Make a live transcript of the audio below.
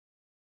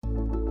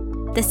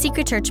The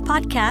Secret Church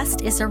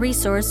podcast is a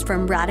resource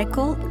from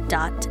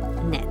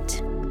radical.net.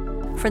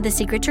 For the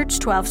Secret Church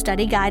 12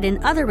 study guide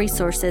and other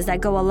resources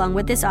that go along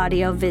with this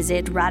audio,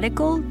 visit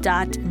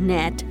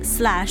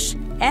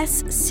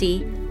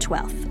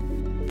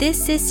radical.net/SC12.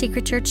 This is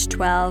Secret Church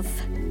 12,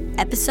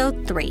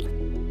 Episode 3.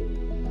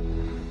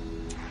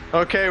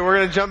 Okay, we're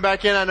going to jump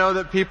back in. I know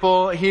that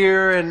people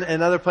here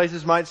and other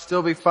places might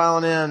still be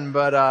filing in,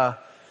 but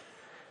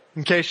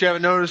in case you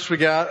haven't noticed, we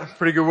got a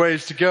pretty good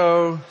ways to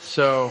go.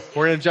 So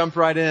we're going to jump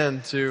right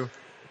into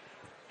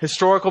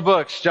historical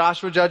books.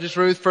 Joshua, Judges,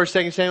 Ruth,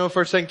 1st, 2nd Samuel,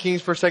 1st, 2nd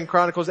Kings, 1st, 2nd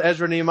Chronicles,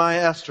 Ezra,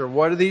 Nehemiah, Esther.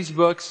 What do these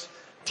books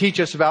teach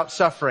us about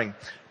suffering?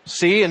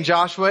 See in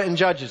Joshua and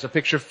Judges a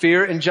picture of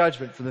fear and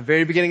judgment. From the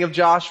very beginning of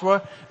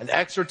Joshua, an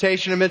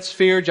exhortation amidst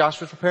fear.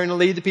 Joshua's preparing to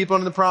lead the people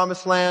into the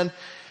promised land.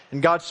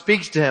 And God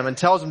speaks to him and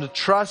tells him to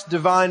trust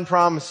divine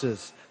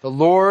promises. The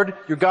Lord,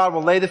 your God,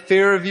 will lay the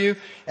fear of you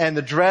and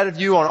the dread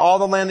of you on all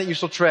the land that you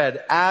shall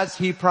tread, as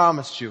He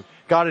promised you.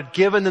 God had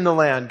given them the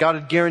land. God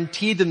had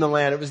guaranteed them the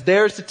land. It was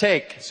theirs to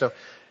take. So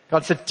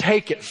God said,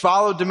 take it.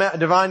 Follow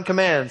divine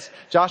commands.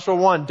 Joshua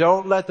 1,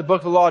 don't let the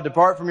book of the law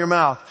depart from your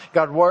mouth.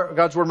 God's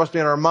word must be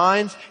in our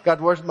minds.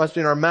 God's word must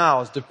be in our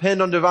mouths.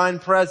 Depend on divine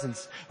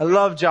presence. I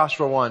love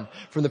Joshua 1.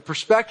 From the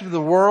perspective of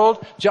the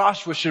world,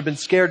 Joshua should have been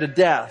scared to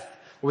death.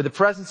 With the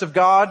presence of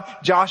God,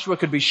 Joshua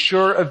could be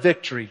sure of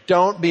victory.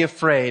 Don't be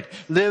afraid.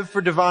 Live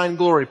for divine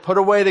glory. Put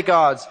away the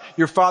gods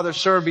your father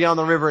served beyond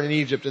the river in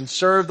Egypt and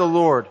serve the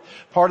Lord.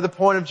 Part of the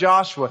point of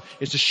Joshua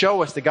is to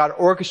show us that God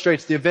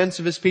orchestrates the events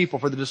of His people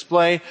for the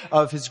display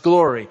of His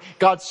glory.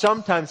 God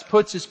sometimes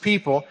puts His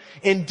people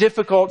in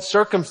difficult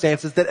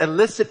circumstances that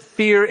elicit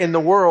fear in the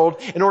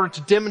world in order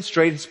to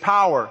demonstrate His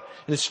power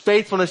and His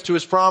faithfulness to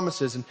His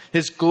promises and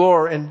His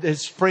glory and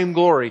His supreme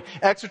glory.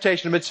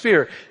 Exhortation amidst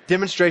fear.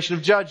 Demonstration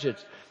of judges.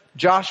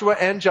 Joshua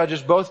and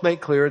Judges both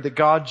make clear that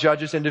God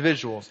judges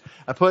individuals.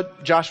 I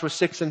put Joshua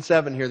 6 and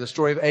 7 here, the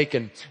story of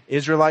Achan,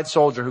 Israelite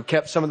soldier who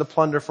kept some of the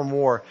plunder from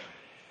war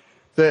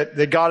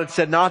that God had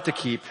said not to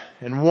keep.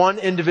 And one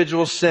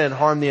individual's sin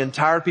harmed the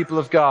entire people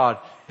of God.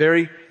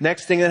 Very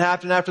next thing that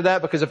happened after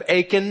that, because of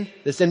Achan,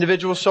 this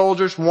individual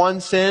soldier's one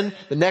sin,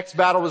 the next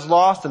battle was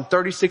lost and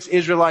 36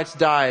 Israelites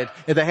died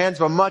at the hands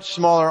of a much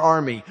smaller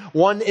army.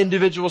 One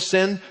individual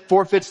sin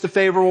forfeits the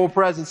favorable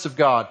presence of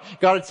God.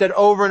 God had said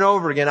over and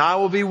over again, I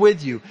will be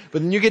with you.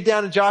 But then you get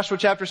down to Joshua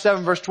chapter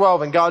 7 verse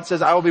 12 and God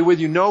says, I will be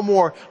with you no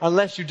more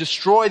unless you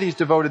destroy these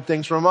devoted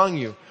things from among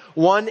you.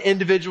 One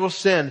individual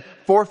sin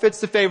forfeits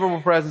the favorable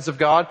presence of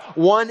God.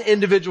 One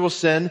individual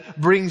sin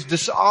brings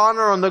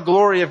dishonor on the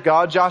glory of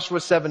God, Joshua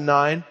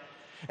 7:9.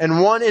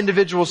 And one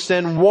individual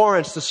sin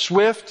warrants the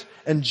swift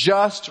and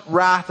just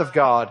wrath of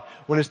God.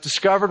 When it's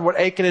discovered what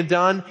Achan had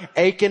done,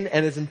 Achan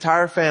and his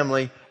entire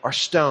family are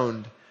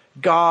stoned.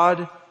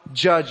 God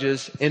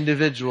judges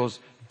individuals.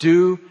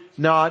 Do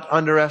not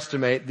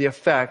underestimate the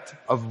effect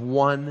of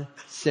one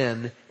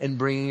sin in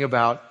bringing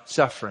about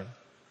suffering.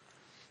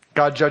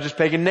 God judges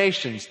pagan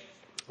nations.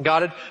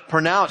 God had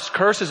pronounced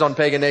curses on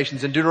pagan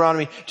nations in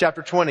Deuteronomy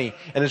chapter 20.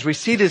 And as we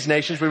see these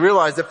nations, we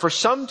realize that for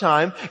some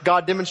time,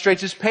 God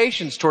demonstrates His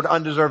patience toward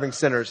undeserving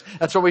sinners.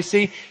 That's what we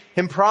see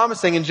Him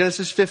promising in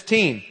Genesis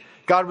 15.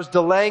 God was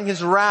delaying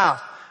His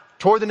wrath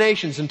toward the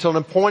nations until an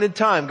appointed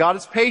time. God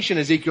is patient,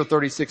 Ezekiel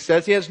 36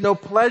 says. He has no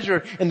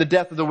pleasure in the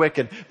death of the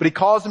wicked, but He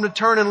calls them to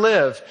turn and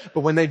live.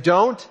 But when they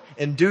don't,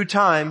 in due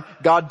time,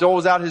 God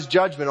doles out His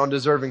judgment on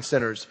deserving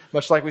sinners,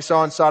 much like we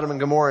saw in Sodom and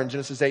Gomorrah in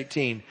Genesis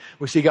 18.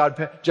 We see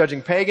God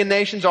judging pagan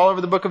nations all over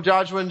the book of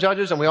Joshua and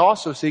Judges, and we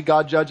also see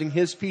God judging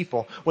His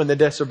people when they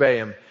disobey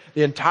Him.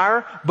 The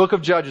entire book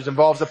of Judges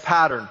involves a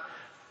pattern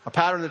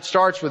that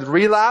starts with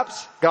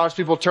relapse. God's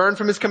people turn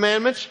from His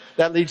commandments.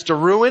 That leads to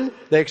ruin.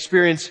 They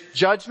experience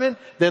judgment.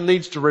 Then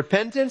leads to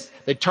repentance.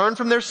 They turn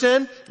from their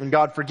sin and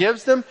God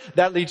forgives them.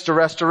 That leads to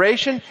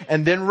restoration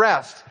and then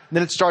rest. And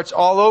then it starts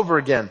all over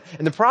again.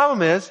 And the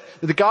problem is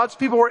that the God's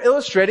people were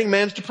illustrating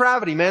man's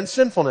depravity, man's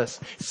sinfulness.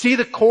 See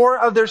the core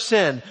of their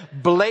sin.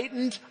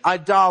 Blatant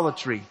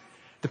idolatry.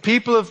 The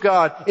people of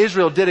God,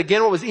 Israel, did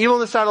again what was evil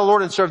in the sight of the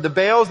Lord and served the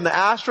Baals and the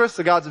Ashtoreths,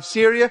 the gods of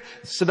Syria,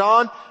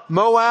 Sidon,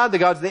 Moab, the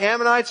gods of the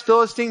Ammonites,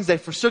 Philistines. They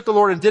forsook the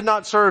Lord and did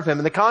not serve Him.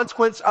 And the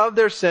consequence of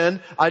their sin,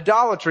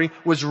 idolatry,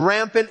 was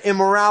rampant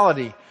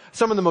immorality.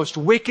 Some of the most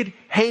wicked,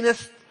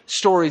 heinous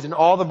stories in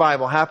all the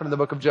Bible happen in the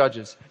book of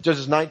Judges.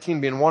 Judges 19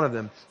 being one of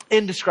them.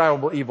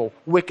 Indescribable evil,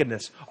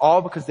 wickedness,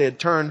 all because they had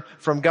turned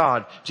from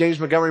God. James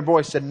Montgomery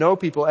Boyce said, no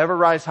people ever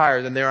rise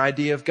higher than their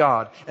idea of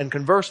God. And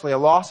conversely, a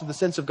loss of the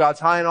sense of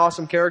God's high and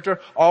awesome character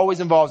always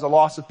involves a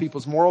loss of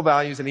people's moral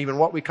values and even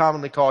what we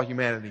commonly call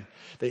humanity.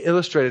 They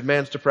illustrated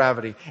man's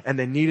depravity and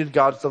they needed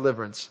God's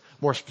deliverance.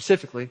 More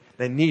specifically,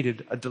 they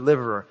needed a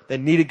deliverer. They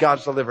needed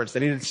God's deliverance.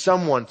 They needed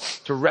someone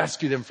to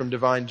rescue them from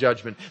divine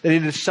judgment. They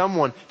needed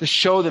someone to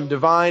show them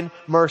divine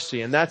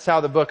mercy. And that's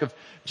how the book of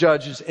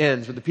Judges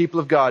ends, with the people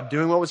of God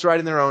doing what was right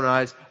in their own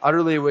eyes,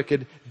 utterly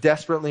wicked,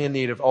 desperately in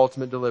need of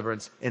ultimate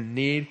deliverance, in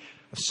need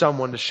of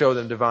someone to show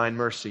them divine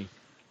mercy.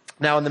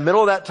 Now, in the middle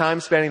of that time,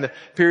 spanning the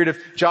period of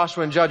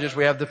Joshua and Judges,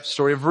 we have the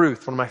story of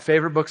Ruth, one of my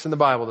favorite books in the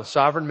Bible, the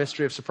sovereign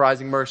mystery of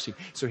surprising mercy.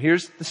 So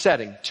here's the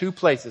setting. 2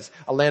 places.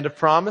 A land of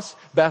promise,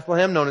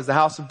 Bethlehem, known as the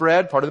house of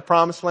bread, part of the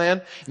promised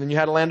land. And then you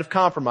had a land of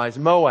compromise,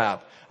 Moab,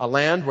 a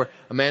land where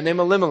a man named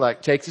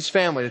Elimelech takes his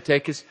family to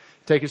take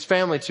his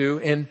family to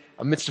in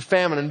amidst a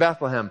famine in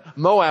Bethlehem.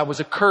 Moab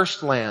was a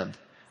cursed land.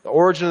 The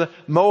origin of the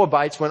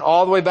Moabites went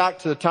all the way back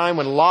to the time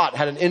when Lot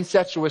had an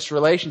incestuous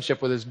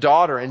relationship with his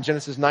daughter in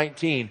Genesis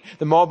 19.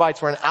 The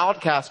Moabites were an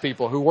outcast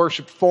people who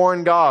worshipped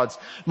foreign gods.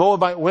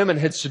 Moabite women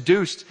had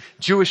seduced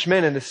Jewish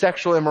men into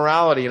sexual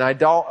immorality and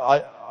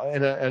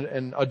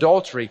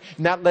adultery.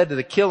 And that led to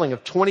the killing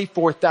of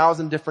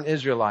 24,000 different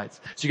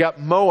Israelites. So you got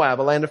Moab,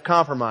 a land of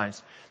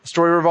compromise. The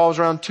story revolves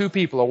around 2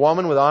 people, a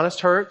woman with honest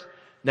hurt,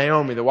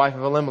 Naomi, the wife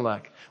of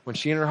Elimelech. When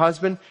she and her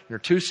husband and her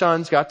 2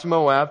 sons got to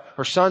Moab,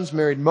 her sons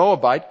married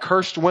Moabite,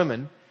 cursed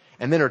women,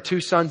 and then her 2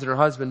 sons and her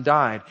husband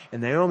died.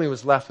 And Naomi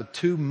was left with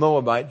 2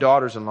 Moabite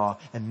daughters-in-law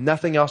and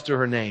nothing else to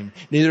her name.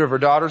 Neither of her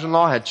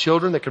daughters-in-law had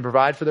children that could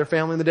provide for their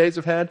family in the days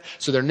ahead,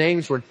 so their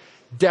names were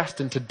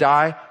destined to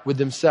die with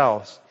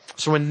themselves.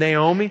 So when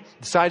Naomi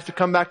decides to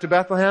come back to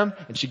Bethlehem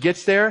and she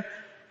gets there,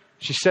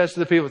 she says to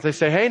the people, they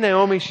say, "Hey,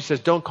 Naomi," she says,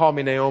 "Don't call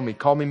me Naomi,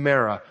 call me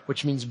Mara,"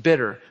 which means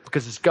bitter,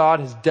 because as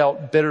God has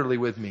dealt bitterly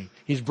with me.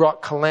 He's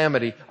brought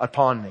calamity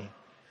upon me. Do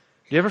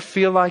you ever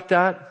feel like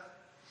that?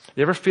 Do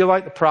you ever feel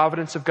like the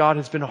providence of God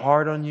has been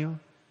hard on you?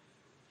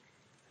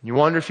 You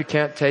wonder if you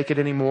can't take it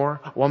anymore?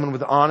 A woman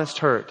with honest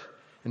hurt.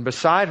 And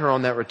beside her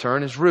on that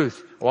return is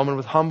Ruth, a woman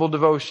with humble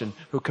devotion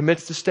who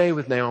commits to stay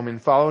with Naomi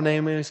and follow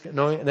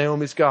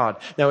Naomi's God.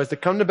 Now, as they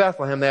come to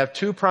Bethlehem, they have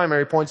 2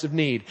 primary points of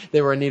need.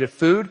 They were in need of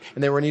food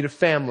and they were in need of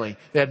family.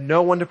 They had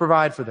no one to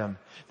provide for them.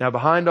 Now,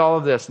 behind all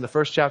of this, in the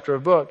first chapter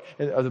of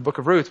the book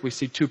of Ruth, we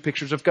see 2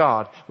 pictures of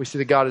God. We see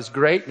that God is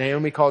great.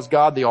 Naomi calls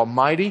God the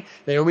Almighty.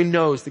 Naomi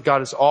knows that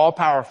God is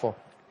all-powerful.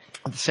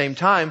 At the same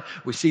time,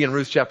 we see in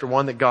Ruth chapter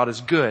 1 that God is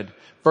good.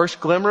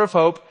 First glimmer of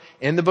hope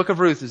in the book of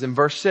Ruth is in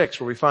verse 6,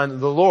 where we find that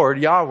the Lord,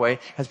 Yahweh,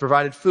 has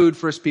provided food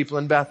for His people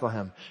in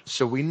Bethlehem.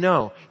 So we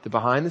know that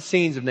behind the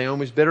scenes of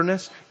Naomi's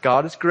bitterness,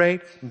 God is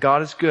great and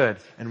God is good.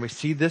 And we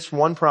see this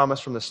one promise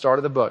from the start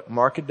of the book.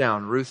 Mark it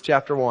down, Ruth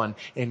chapter 1.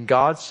 In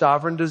God's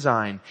sovereign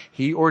design,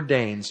 He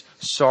ordains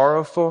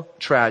sorrowful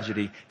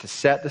tragedy to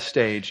set the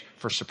stage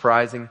for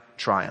surprising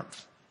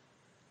triumph.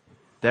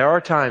 There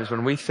are times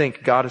when we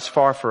think God is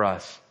far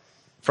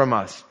from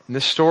us. In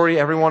this story,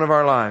 every one of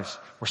our lives,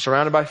 we're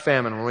surrounded by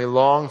famine, when we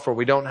long for what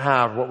we don't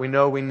have, what we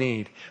know we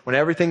need, when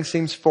everything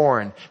seems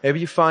foreign. Maybe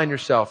you find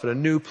yourself at a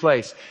new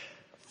place,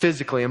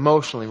 physically,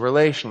 emotionally,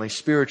 relationally,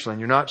 spiritually, and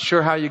you're not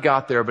sure how you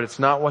got there, but it's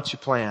not what you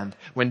planned.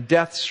 When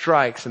death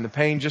strikes and the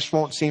pain just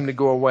won't seem to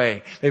go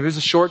away. Maybe it was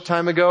a short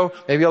time ago,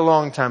 maybe a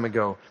long time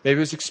ago. Maybe it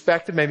was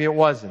expected, maybe it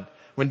wasn't.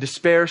 When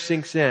despair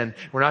sinks in,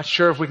 we're not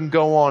sure if we can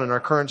go on in our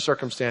current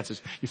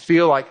circumstances. You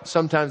feel like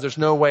sometimes there's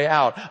no way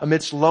out.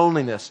 Amidst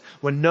loneliness,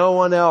 when no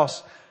one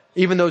else,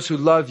 even those who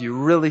love you,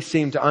 really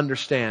seem to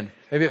understand.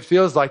 Maybe it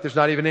feels like there's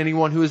not even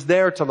anyone who is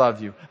there to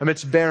love you.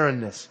 Amidst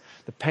barrenness,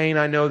 the pain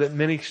I know that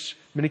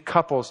many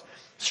couples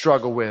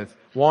struggle with,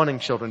 wanting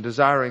children,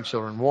 desiring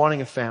children,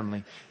 wanting a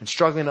family, and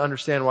struggling to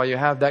understand why you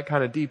have that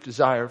kind of deep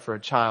desire for a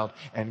child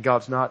and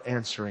God's not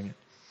answering it.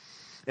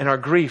 In our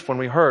grief, when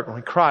we hurt, when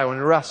we cry, when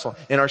we wrestle,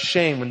 in our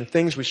shame, when the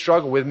things we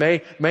struggle with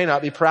may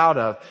not be proud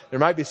of. There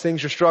might be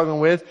things you're struggling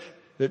with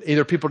that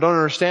either people don't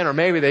understand or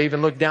maybe they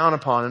even look down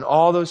upon, and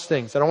all those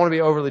things. I don't want to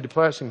be overly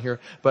depressing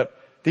here, but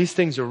these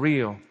things are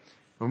real.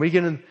 When we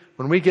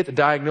get the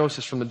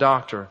diagnosis from the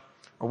doctor,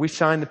 or we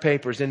sign the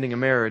papers ending a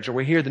marriage, or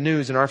we hear the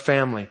news in our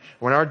family,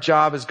 when our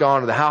job is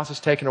gone, or the house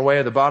is taken away,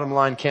 or the bottom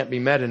line can't be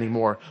met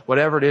anymore,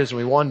 whatever it is, and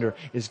we wonder,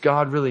 is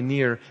God really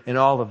near in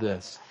all of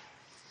this?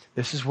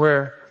 This is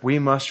where we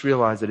must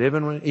realize that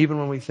even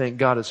when we think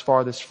God is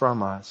farthest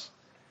from us,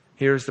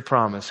 here's the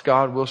promise.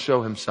 God will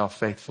show Himself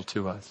faithful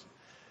to us.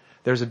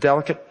 There's a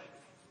delicate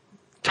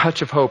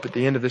touch of hope at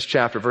the end of this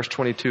chapter, verse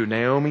 22.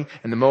 Naomi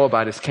and the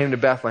Moabites came to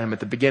Bethlehem at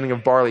the beginning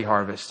of barley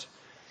harvest.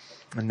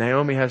 And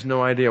Naomi has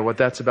no idea what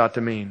that's about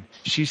to mean.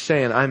 She's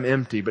saying, I'm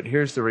empty, but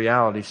here's the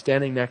reality.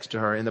 Standing next to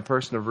her in the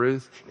person of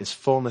Ruth is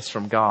fullness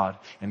from God.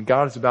 And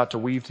God is about to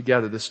weave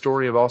together the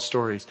story of all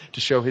stories to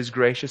show His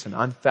gracious and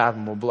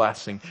unfathomable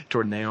blessing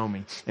toward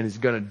Naomi. And He's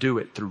going to do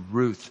it through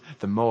Ruth,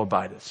 the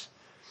Moabitess.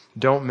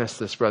 Don't miss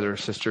this, brother or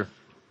sister.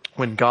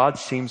 When God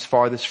seems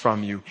farthest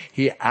from you,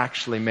 He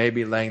actually may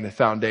be laying the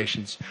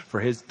foundations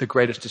for the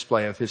greatest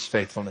display of His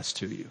faithfulness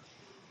to you.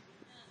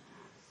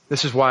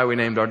 This is why we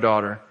named our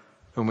daughter,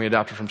 whom we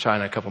adopted from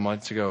China a couple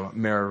months ago,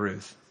 Mara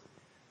Ruth.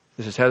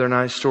 This is Heather and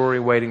I's story,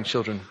 waiting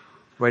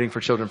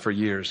for children for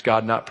years,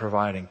 God not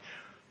providing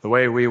the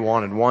way we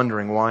wanted,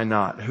 wondering why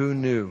not. Who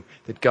knew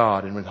that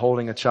God, in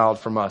withholding a child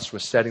from us,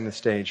 was setting the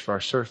stage for our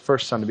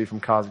first son to be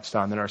from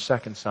Kazakhstan, then our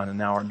second son, and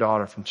now our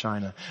daughter from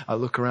China. I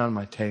look around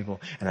my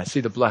table and I see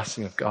the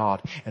blessing of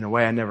God in a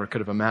way I never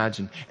could have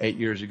imagined 8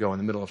 years ago in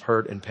the middle of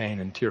hurt and pain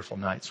and tearful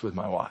nights with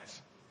my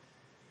wife.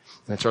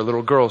 And it's our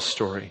little girl's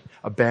story,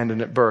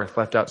 abandoned at birth,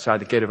 left outside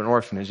the gate of an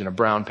orphanage in a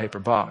brown paper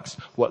box.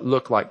 What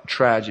looked like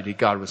tragedy,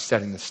 God was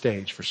setting the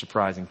stage for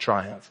surprising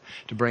triumph,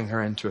 to bring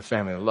her into a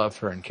family to love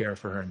her and care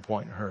for her and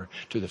point her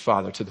to the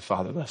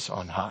fatherless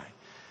on high.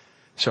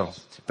 So,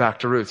 back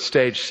to Ruth,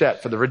 stage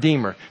set for the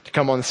Redeemer to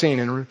come on the scene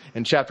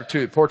in chapter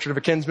 2, the portrait of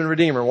a kinsman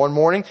Redeemer. One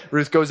morning,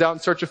 Ruth goes out in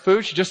search of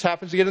food. She just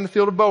happens to get in the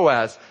field of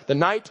Boaz. The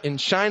knight in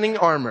shining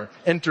armor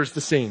enters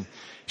the scene.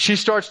 She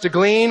starts to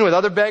glean with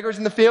other beggars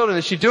in the field, and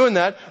as she's doing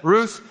that,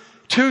 Ruth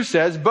 2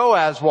 says,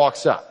 Boaz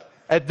walks up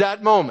at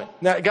that moment.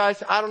 Now,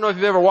 guys, I don't know if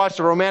you've ever watched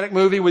a romantic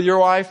movie with your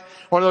wife,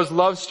 one of those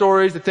love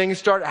stories, that things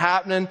start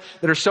happening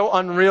that are so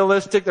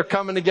unrealistic, they're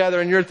coming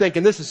together, and you're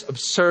thinking, this is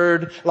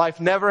absurd, life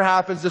never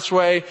happens this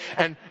way,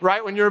 and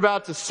right when you're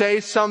about to say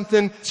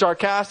something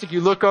sarcastic,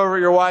 you look over at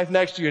your wife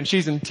next to you, and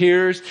she's in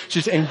tears,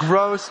 she's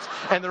engrossed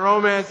in the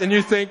romance, and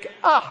you think,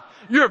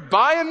 you're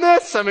buying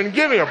this? I mean,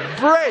 give me a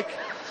break.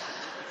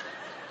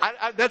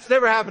 That's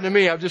never happened to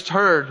me. I've just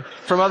heard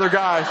from other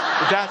guys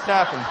that that's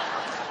happened.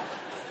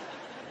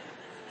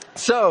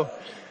 So,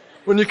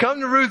 when you come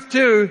to Ruth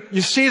 2,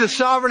 you see the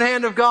sovereign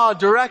hand of God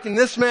directing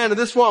this man to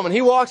this woman.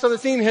 He walks on the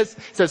scene and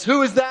says,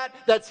 who is that?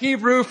 That's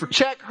Hebrew, for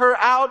check her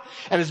out.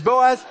 And as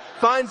Boaz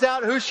finds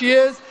out who she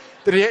is,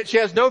 that she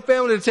has no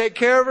family to take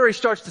care of her, he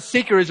starts to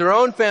seek her as her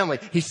own family.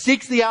 He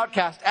seeks the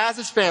outcast as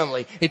his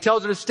family. He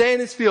tells her to stay in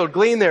his field,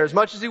 glean there as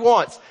much as she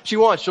wants.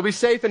 She'll be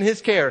safe in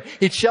his care.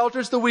 He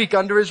shelters the weak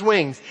under his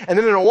wings. And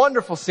then in a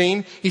wonderful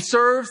scene, he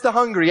serves the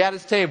hungry at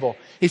his table.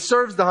 He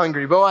serves the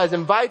hungry. Boaz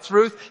invites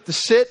Ruth to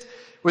sit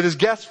with his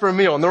guests for a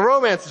meal. And the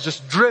romance is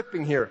just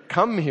dripping here.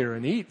 Come here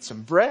and eat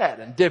some bread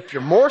and dip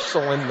your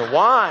morsel in the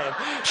wine.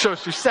 So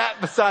she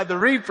sat beside the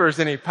reapers,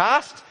 and he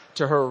passed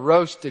to her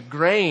roasted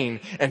grain,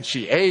 and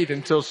she ate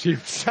until she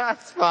was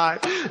satisfied.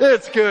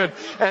 It's good.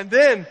 And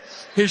then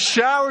he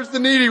showers the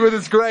needy with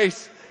his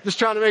grace. Just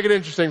trying to make it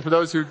interesting for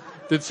those who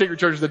did Secret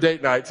Church the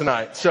date night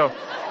tonight. So,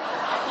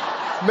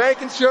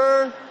 making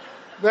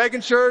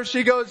sure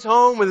she goes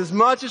home with as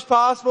much as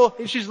possible.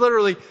 She's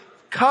literally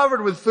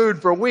covered with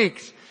food for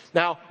weeks.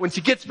 Now, when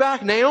she gets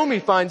back, Naomi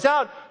finds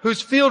out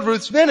whose field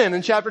Ruth's been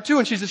in chapter 2,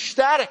 and she's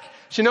ecstatic.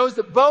 She knows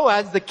that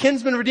Boaz is the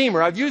kinsman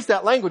redeemer. I've used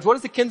that language. What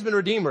is the kinsman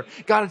redeemer?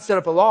 God had set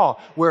up a law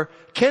where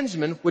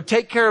kinsman would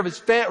take care of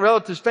his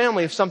relative's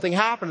family if something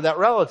happened to that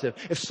relative.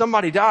 If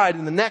somebody died,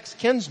 and the next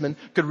kinsman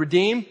could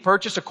redeem,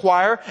 purchase,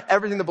 acquire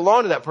everything that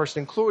belonged to that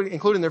person,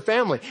 including their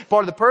family.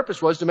 Part of the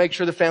purpose was to make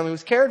sure the family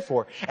was cared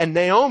for. And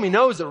Naomi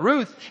knows that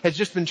Ruth has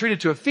just been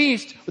treated to a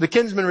feast with a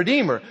kinsman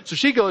redeemer. So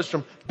she goes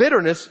from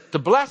bitterness to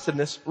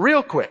blessedness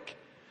real quick.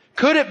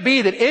 Could it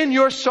be that in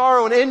your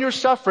sorrow and in your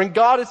suffering,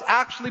 God is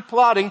actually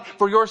plotting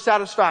for your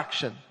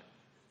satisfaction?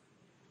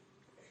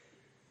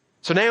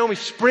 So Naomi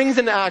springs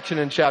into action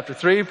in chapter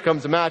 3,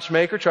 becomes a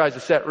matchmaker, tries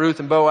to set Ruth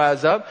and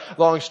Boaz up.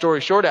 Long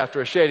story short,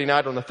 after a shady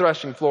night on the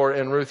threshing floor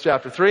in Ruth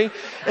chapter 3,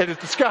 it is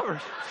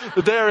discovered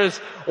that there is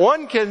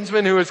one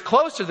kinsman who is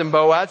closer than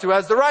Boaz who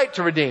has the right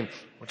to redeem.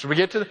 Which we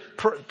get to the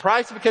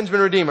price of a kinsman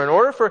redeemer. In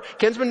order for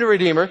kinsman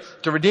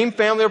to redeem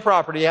family or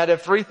property, he had to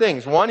have 3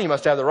 things. 1, he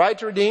must have the right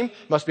to redeem,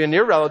 must be a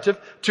near relative.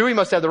 2, he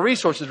must have the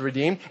resources to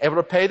redeem, able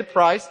to pay the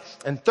price.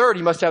 And 3rd,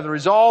 he must have the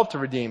resolve to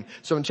redeem.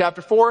 So in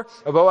chapter 4,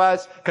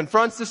 Boaz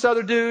confronts this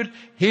other dude.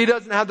 He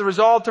doesn't have the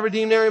resolve to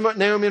redeem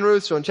Naomi and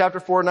Ruth. So in chapter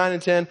 4, 9,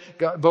 and 10,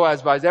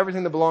 Boaz buys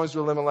everything that belongs to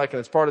Elimelech,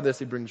 and as part of this,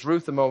 he brings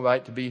Ruth the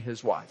Moabite to be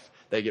his wife.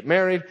 They get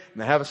married,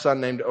 and they have a son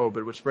named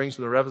Obed, which brings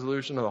to the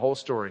resolution of the whole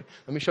story.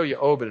 Let me show you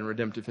Obed in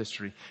redemptive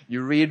history.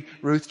 You read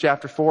Ruth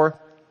chapter 4.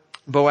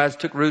 Boaz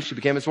took Ruth, she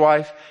became his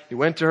wife. He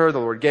went to her, the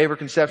Lord gave her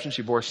conception,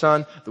 she bore a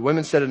son. The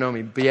women said to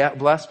Naomi,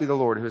 blessed be the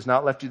Lord who has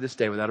not left you this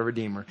day without a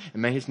redeemer,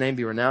 and may his name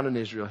be renowned in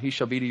Israel. He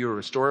shall be to you a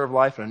restorer of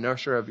life and a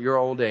nurturer of your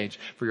old age.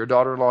 For your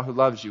daughter-in-law who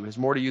loves you is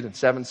more to you than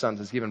 7 sons,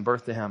 has given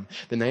birth to him.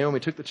 Then Naomi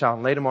took the child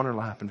and laid him on her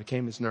lap and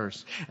became his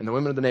nurse. And the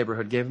women of the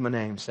neighborhood gave him a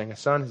name, saying, a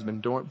son has been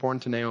born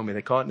to Naomi.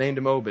 They named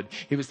him Obed.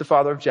 He was the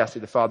father of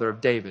Jesse, the father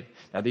of David.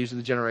 Now these are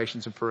the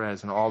generations of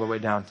Perez and all the way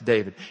down to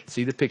David.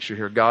 See the picture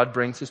here. God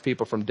brings his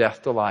people from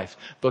death to life.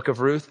 Book of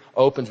Ruth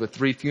opens with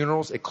 3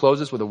 funerals. It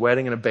closes with a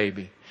wedding and a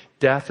baby.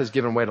 Death has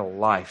given way to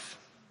life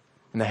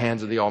in the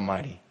hands of the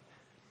Almighty.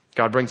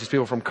 God brings his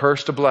people from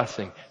curse to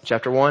blessing.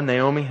 Chapter 1,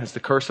 Naomi has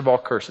the curse of all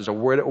curses, a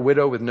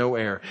widow with no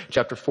heir.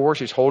 Chapter 4,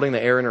 she's holding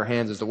the heir in her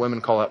hands as the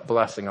women call out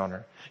blessing on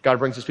her. God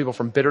brings his people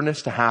from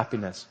bitterness to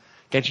happiness.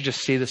 Can't you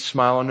just see the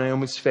smile on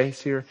Naomi's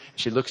face here?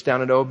 She looks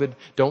down at Obed.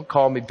 Don't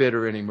call me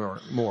bitter anymore.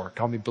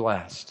 Call me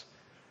blessed.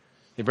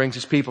 He brings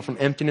his people from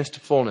emptiness to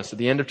fullness. At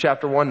the end of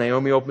chapter 1,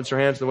 Naomi opens her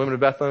hands to the women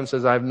of Bethlehem and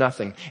says, I have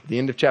nothing. At the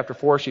end of chapter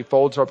 4, she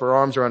folds up her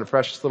arms around a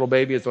precious little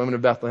baby as the women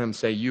of Bethlehem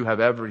say, you have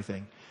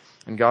everything.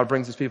 And God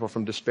brings his people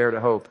from despair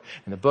to hope.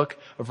 And the book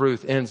of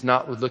Ruth ends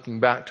not with looking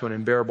back to an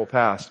unbearable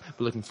past,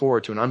 but looking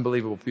forward to an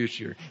unbelievable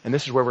future. And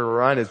this is where we're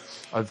reminded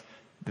of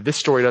that this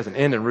story doesn't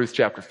end in Ruth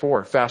chapter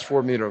 4. Fast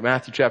forward me to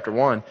Matthew chapter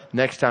 1.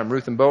 Next time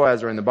Ruth and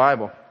Boaz are in the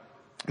Bible.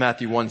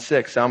 Matthew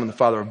 1:6, Salmon the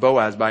father of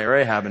Boaz by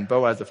Rahab, and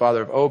Boaz the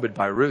father of Obed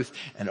by Ruth,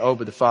 and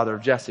Obed the father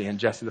of Jesse, and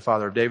Jesse the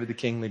father of David the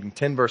king, leading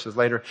 10 verses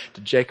later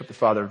to Jacob the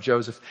father of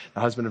Joseph, the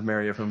husband of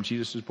Mary, of whom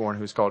Jesus was born,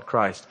 who is called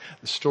Christ.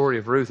 The story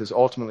of Ruth is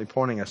ultimately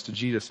pointing us to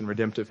Jesus in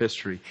redemptive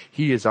history.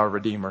 He is our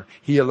Redeemer.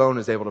 He alone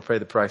is able to pay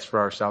the price for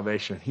our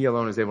salvation. He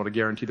alone is able to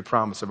guarantee the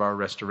promise of our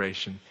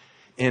restoration.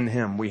 In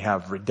him we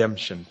have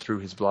redemption through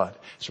his blood.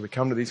 So we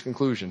come to these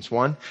conclusions.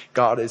 One,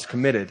 God is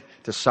committed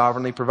to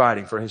sovereignly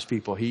providing for his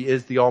people. He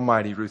is the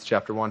Almighty, Ruth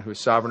chapter 1, who is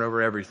sovereign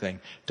over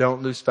everything.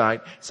 Don't lose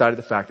sight of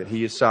the fact that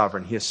he is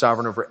sovereign. He is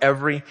sovereign over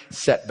every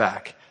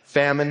setback.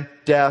 Famine,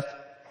 death,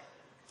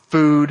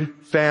 food,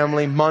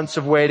 family, months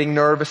of waiting,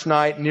 nervous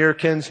night, near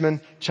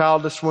kinsman,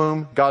 childless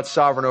womb. God's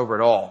sovereign over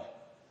it all.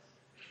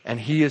 And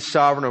he is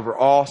sovereign over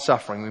all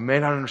suffering. We may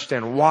not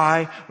understand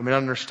why. We may not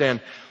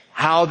understand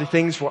how the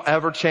things will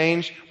ever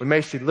change. We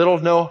may see little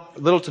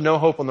to no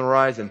hope on the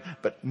horizon,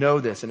 but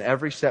know this, in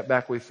every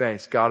setback we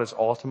face, God is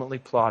ultimately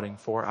plotting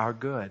for our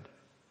good.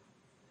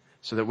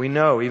 So that we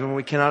know, even when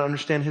we cannot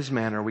understand his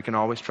manner, we can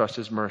always trust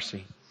his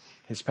mercy.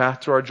 His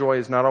path to our joy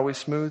is not always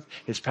smooth.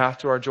 His path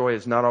to our joy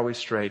is not always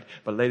straight.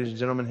 But ladies and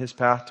gentlemen, his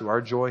path to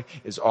our joy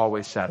is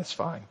always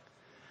satisfying.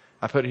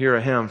 I put here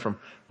a hymn from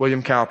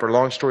William Cowper.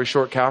 Long story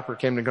short, Cowper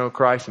came to know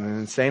Christ in an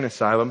insane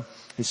asylum.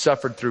 He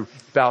suffered through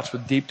bouts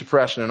with deep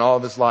depression in all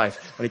of his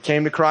life. When he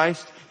came to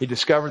Christ, he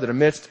discovered that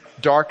amidst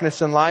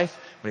darkness in life,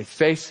 when he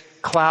faced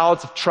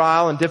clouds of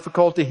trial and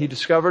difficulty, he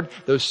discovered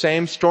those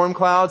same storm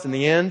clouds in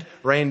the end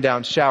rained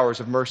down showers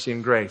of mercy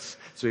and grace.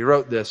 So he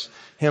wrote this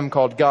hymn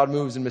called God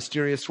Moves in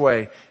Mysterious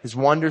Way, his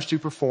wonders to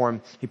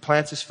perform. He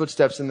plants his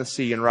footsteps in the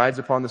sea and rides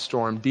upon the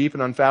storm. Deep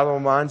and unfathomable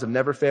minds of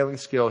never failing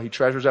skill, he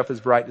treasures up his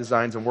bright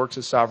designs and works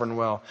his sovereign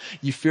will.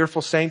 Ye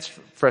fearful saints,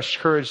 fresh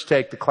courage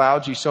take. The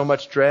clouds ye so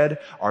much dread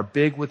are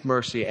big with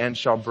mercy and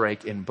shall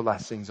break in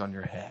blessings on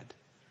your head.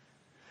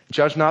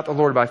 Judge not the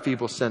Lord by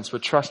feeble sense,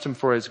 but trust him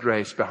for his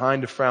grace.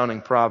 Behind a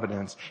frowning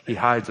providence, he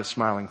hides a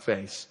smiling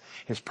face.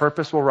 His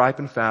purpose will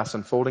ripen fast,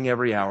 unfolding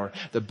every hour.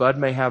 The bud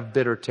may have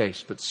bitter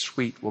taste, but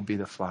sweet will be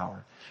the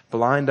flower.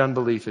 Blind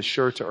unbelief is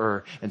sure to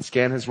err and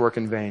scan his work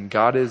in vain.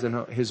 God is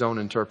his own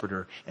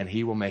interpreter, and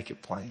he will make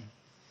it plain.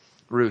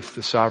 Ruth,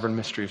 the sovereign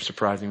mystery of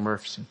surprising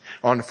mercy.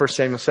 On to 1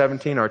 Samuel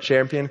 17, our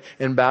champion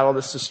in battle.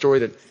 This is a story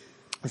that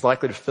is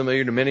likely to be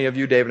familiar to many of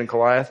you, David and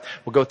Goliath.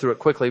 We'll go through it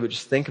quickly, but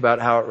just think about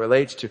how it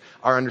relates to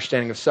our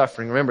understanding of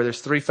suffering. Remember,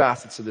 there's 3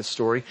 facets of this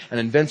story: an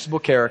invincible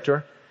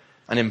character,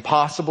 an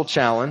impossible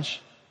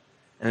challenge,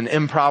 and an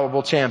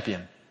improbable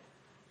champion.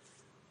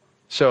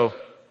 So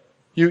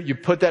you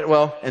put that,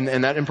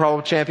 and that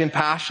improbable champion,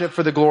 passionate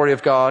for the glory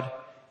of God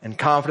and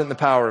confident in the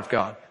power of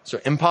God. So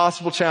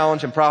impossible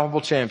challenge,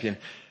 improbable champion.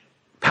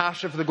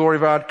 Passionate for the glory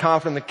of God,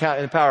 confident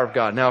in the power of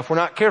God. Now, if we're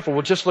not careful,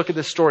 we'll just look at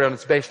this story on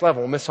its base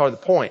level. We'll miss part of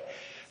the point.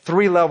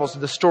 3 levels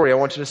of the story I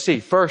want you to see.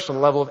 First, on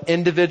the level of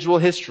individual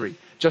history.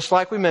 Just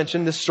like we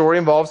mentioned, this story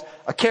involves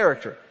a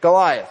character,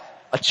 Goliath,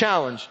 a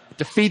challenge,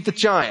 defeat the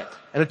giant,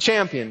 and a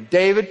champion,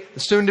 David, the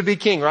soon-to-be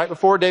king. Right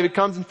before David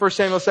comes in 1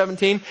 Samuel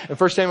 17 and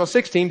 1 Samuel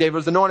 16, David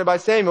was anointed by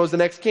Samuel as the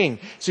next king.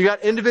 So you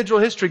got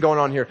individual history going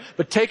on here.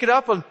 But take it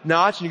up a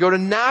notch and you go to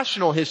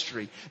national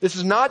history. This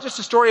is not just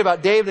a story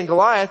about David and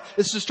Goliath.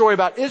 This is a story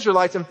about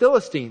Israelites and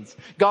Philistines,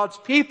 God's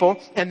people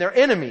and their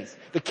enemies.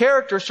 The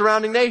character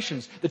surrounding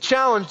nations. The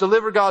challenge,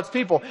 deliver God's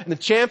people. And the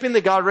champion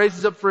that God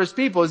raises up for his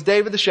people is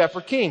David the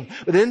shepherd king.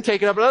 But then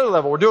take it up another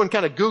level. We're doing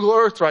kind of Google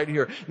Earth right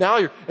here. Now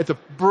you're at the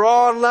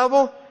broad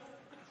level.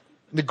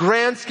 The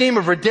grand scheme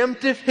of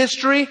redemptive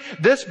history,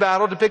 this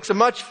battle depicts a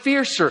much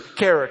fiercer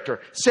character,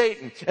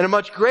 Satan, and a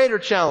much greater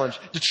challenge,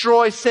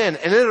 destroy sin,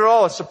 and in it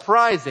all a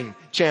surprising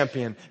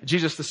champion,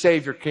 Jesus the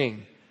Savior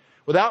King.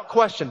 Without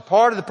question,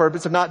 part of the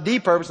purpose, if not the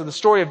purpose, of the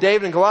story of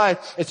David and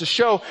Goliath is to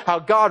show how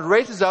God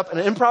raises up an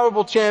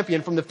improbable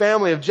champion from the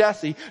family of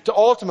Jesse to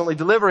ultimately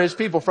deliver his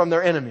people from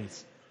their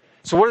enemies.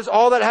 So what does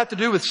all that have to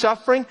do with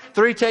suffering?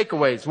 3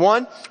 takeaways.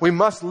 1, we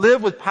must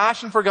live with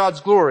passion for God's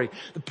glory.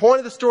 The point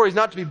of the story is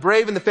not to be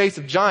brave in the face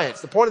of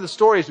giants. The point of the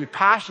story is to be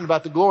passionate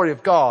about the glory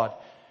of God.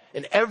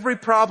 In every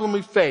problem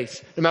we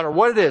face, no matter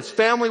what it is,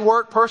 family,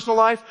 work, personal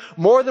life,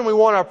 more than we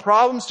want our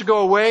problems to go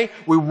away,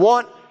 we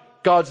want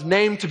God's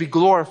name to be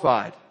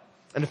glorified.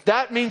 And if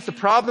that means the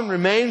problem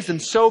remains, then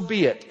so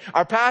be it.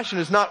 Our passion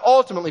is not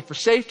ultimately for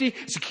safety,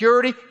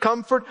 security,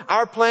 comfort,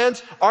 our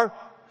plans. Our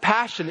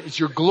passion is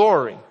your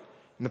glory.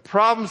 And the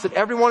problems that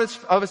everyone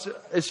of us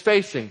is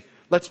facing,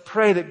 let's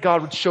pray that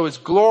God would show his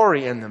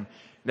glory in them.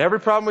 In every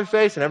problem we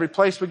face, in every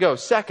place we go.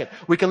 Second,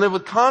 we can live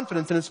with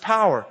confidence in his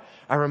power.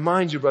 I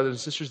remind you, brothers and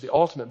sisters, the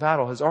ultimate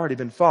battle has already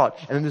been fought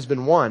and it has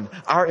been won.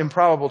 Our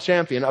improbable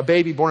champion, a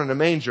baby born in a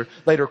manger,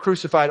 later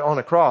crucified on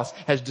a cross,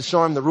 has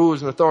disarmed the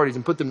rulers and authorities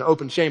and put them to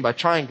open shame by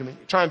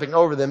triumphing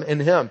over them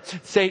in him.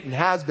 Satan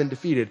has been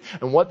defeated.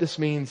 And what this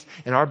means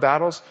in our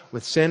battles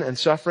with sin and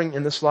suffering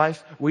in this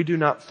life, we do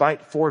not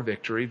fight for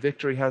victory.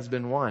 Victory has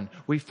been won.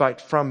 We fight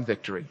from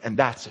victory. And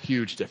that's a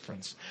huge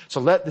difference. So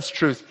let this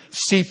truth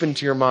seep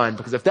into your mind,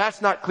 because if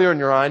that's not clear in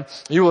your mind,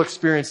 you will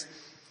experience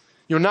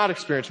You'll not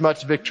experience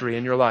much victory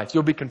in your life.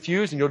 You'll be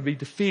confused and you'll be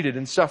defeated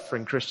in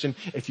suffering, Christian,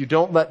 if you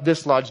don't let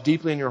this lodge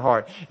deeply in your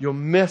heart. You'll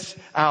miss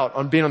out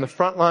on being on the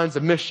front lines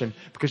of mission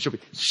because you'll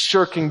be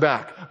shirking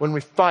back. When we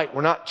fight,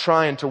 we're not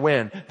trying to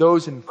win.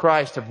 Those in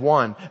Christ have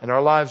won, and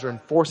our lives are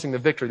enforcing the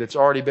victory that's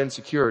already been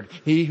secured.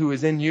 He who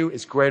is in you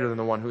is greater than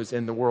the one who is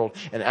in the world.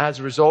 And as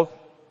a result,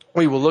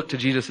 we will look to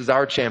Jesus as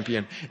our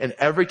champion in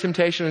every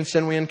temptation and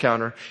sin we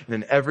encounter, and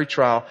in every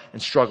trial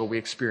and struggle we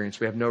experience.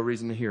 We have no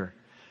reason to hear.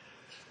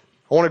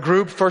 I want to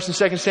group 1 and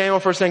 2 Samuel,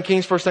 1 and 2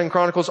 Kings, 1 and 2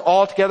 Chronicles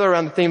all together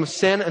around the theme of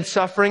sin and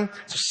suffering.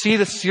 So see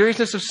the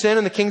seriousness of sin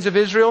in the kings of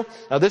Israel.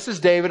 Now this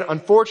is David,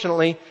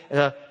 unfortunately, in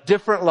a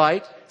different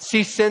light.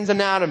 See sin's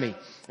anatomy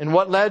and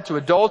what led to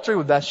adultery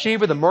with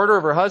Bathsheba, the murder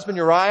of her husband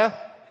Uriah.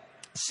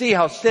 See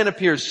how sin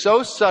appears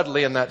so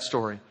subtly in that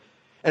story.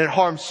 And it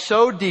harms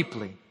so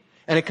deeply.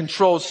 And it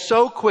controls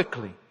so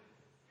quickly.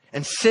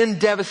 And sin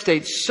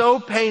devastates so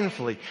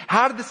painfully.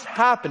 How did this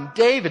happen?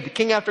 David, the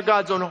king after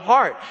God's own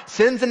heart.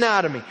 Sin's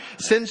anatomy,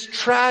 sin's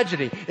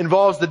tragedy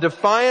involves the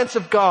defiance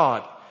of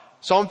God.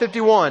 Psalm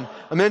 51,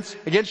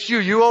 against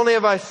you only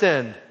have I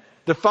sinned.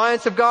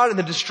 Defiance of God and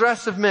the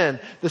distress of men.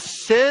 The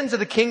sins of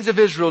the kings of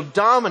Israel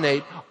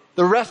dominate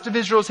the rest of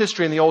Israel's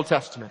history in the Old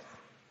Testament.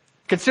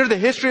 Consider the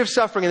history of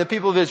suffering in the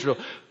people of Israel,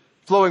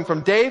 flowing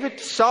from David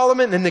to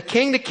Solomon, and then the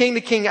king to king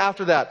to king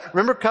after that.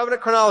 Remember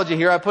covenant chronology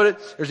here. I put it,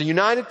 there's a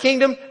united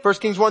kingdom, 1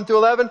 Kings 1 through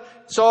 11,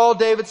 Saul,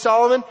 David,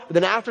 Solomon. But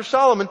then after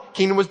Solomon,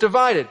 kingdom was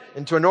divided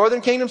into a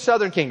northern kingdom,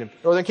 southern kingdom.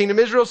 Northern kingdom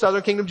Israel,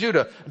 southern kingdom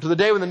Judah. Until the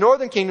day when the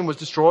northern kingdom was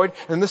destroyed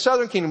and the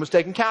southern kingdom was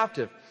taken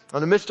captive.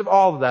 In the midst of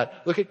all of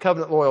that, look at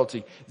covenant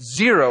loyalty.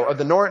 0 of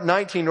the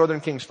 19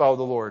 northern kings follow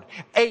the Lord.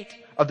 8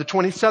 of the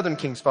 20 southern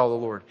kings follow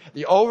the Lord.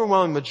 The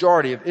overwhelming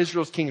majority of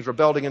Israel's kings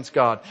rebelled against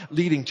God,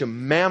 leading to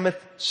mammoth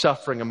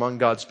suffering among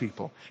God's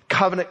people.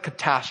 Covenant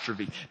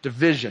catastrophe,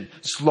 division,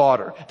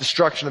 slaughter,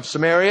 destruction of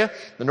Samaria,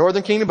 the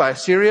northern kingdom by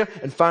Assyria,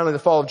 and finally the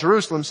fall of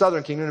Jerusalem,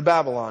 southern kingdom to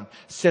Babylon.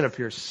 Sin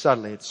appears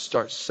subtly. It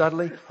starts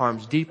subtly,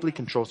 harms deeply,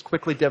 controls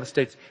quickly,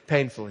 devastates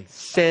painfully.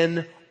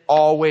 Sin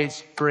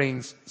always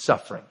brings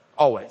suffering.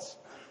 Always.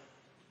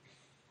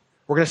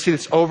 We're going to see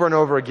this over and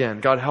over again.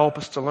 God help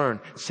us to learn.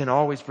 Sin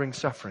always brings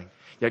suffering.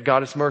 Yet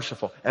God is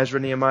merciful. Ezra,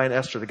 Nehemiah, and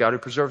Esther, the God who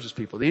preserves His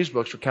people. These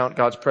books recount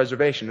God's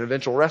preservation and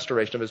eventual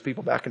restoration of His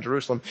people back in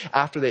Jerusalem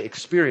after they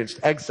experienced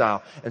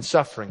exile and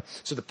suffering.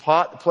 So the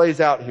plot that plays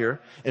out here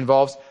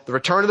involves the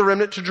return of the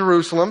remnant to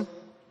Jerusalem.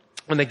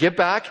 When they get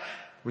back,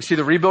 we see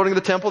the rebuilding of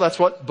the temple. That's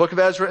what the book of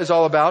Ezra is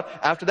all about.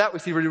 After that, we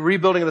see the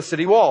rebuilding of the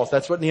city walls.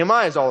 That's what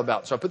Nehemiah is all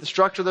about. So I put the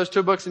structure of those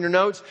two books in your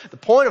notes. The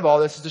point of all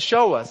this is to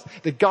show us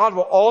that God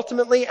will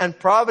ultimately and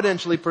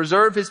providentially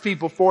preserve His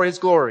people for His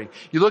glory.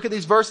 You look at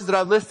these verses that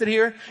I've listed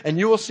here, and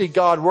you will see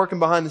God working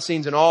behind the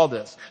scenes in all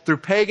this. Through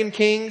pagan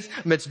kings,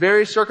 amidst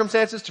various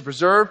circumstances, to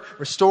preserve,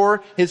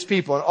 restore His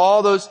people. And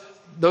all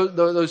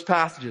those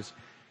passages.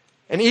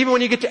 And even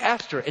when you get to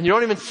Esther and you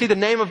don't even see the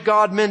name of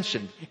God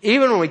mentioned,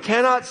 even when we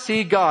cannot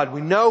see God, we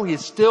know He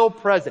is still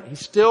present. He's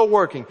still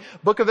working.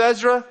 Book of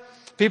Ezra,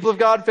 people of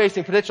God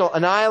facing potential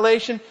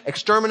annihilation,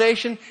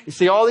 extermination. You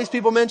see all these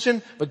people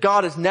mentioned, but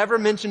God is never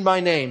mentioned by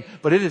name.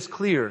 But it is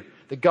clear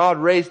that God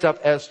raised up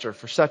Esther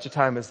for such a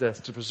time as this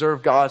to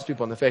preserve God's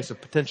people in the face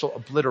of potential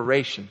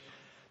obliteration.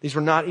 These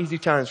were not easy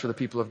times for the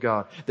people of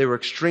God. They were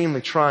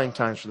extremely trying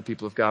times for the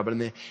people of God. But in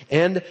the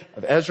end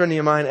of Ezra,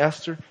 Nehemiah, and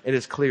Esther, it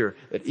is clear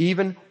that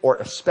even or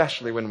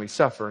especially when we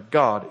suffer,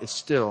 God is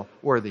still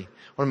worthy.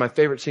 One of my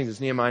favorite scenes is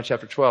Nehemiah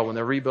chapter 12 when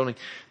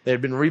they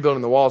had been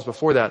rebuilding the walls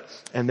before that,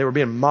 and they were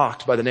being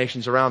mocked by the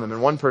nations around them.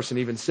 And one person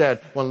even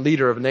said, one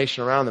leader of a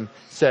nation around them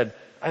said,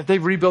 if they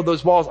rebuild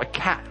those walls, a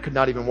cat could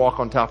not even walk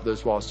on top of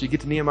those walls. So you get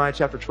to Nehemiah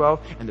chapter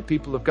 12, and the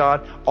people of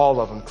God, all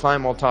of them,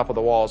 climb on top of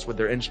the walls with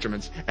their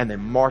instruments, and they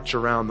march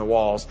around the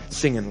walls,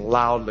 singing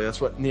loudly.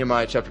 That's what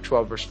Nehemiah chapter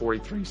 12, verse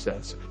 43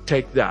 says.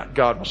 Take that.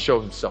 God will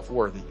show Himself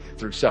worthy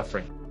through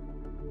suffering.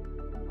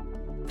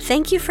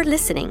 Thank you for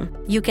listening.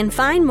 You can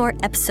find more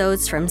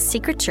episodes from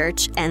Secret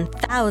Church and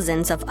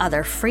thousands of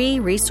other free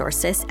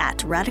resources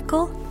at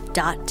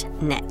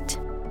radical.net.